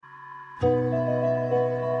Hey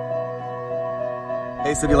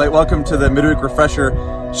City Light, welcome to the Midweek Refresher,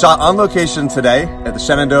 shot on location today at the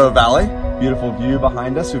Shenandoah Valley. Beautiful view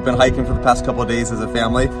behind us. We've been hiking for the past couple of days as a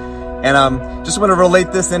family. And just want to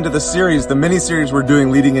relate this into the series, the mini-series we're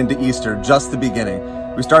doing leading into Easter, just the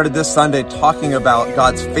beginning. We started this Sunday talking about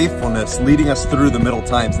God's faithfulness leading us through the middle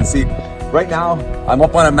times. And see, right now I'm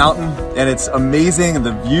up on a mountain and it's amazing and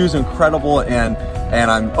the view's incredible and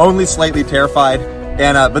I'm only slightly terrified.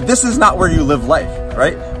 But this is not where you live life,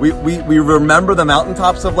 right? We remember the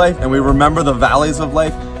mountaintops of life and we remember the valleys of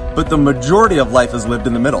life, but the majority of life is lived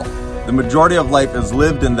in the middle. The majority of life is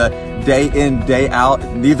lived in the day in, day out,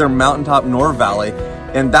 neither mountaintop nor valley.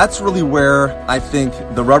 And that's really where I think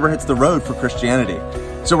the rubber hits the road for Christianity.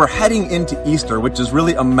 So we're heading into Easter, which is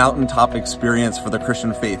really a mountaintop experience for the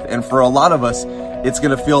Christian faith. And for a lot of us, it's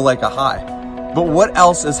going to feel like a high. But what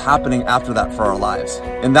else is happening after that for our lives?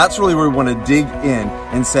 And that's really where we want to dig in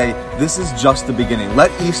and say, this is just the beginning. Let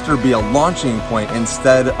Easter be a launching point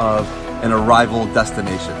instead of an arrival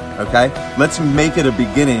destination, okay? Let's make it a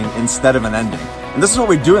beginning instead of an ending. And this is what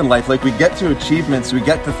we do in life. Like, we get to achievements, we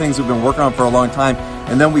get to things we've been working on for a long time,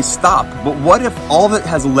 and then we stop. But what if all that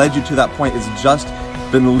has led you to that point is just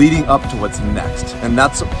been leading up to what's next? And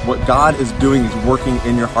that's what God is doing, is working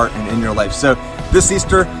in your heart and in your life. So this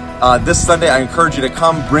Easter, this Sunday, I encourage you to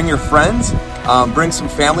come, bring your friends, bring some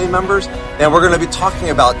family members, and we're going to be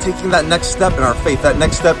talking about taking that next step in our faith, that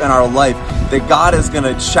next step in our life, that God is going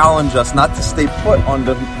to challenge us not to stay put on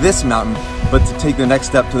this mountain, but to take the next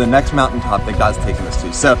step to the next mountaintop that God's taken us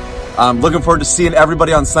to. So looking forward to seeing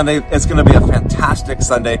everybody on Sunday. It's going to be a fantastic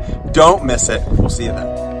Sunday. Don't miss it. We'll see you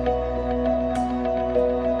then.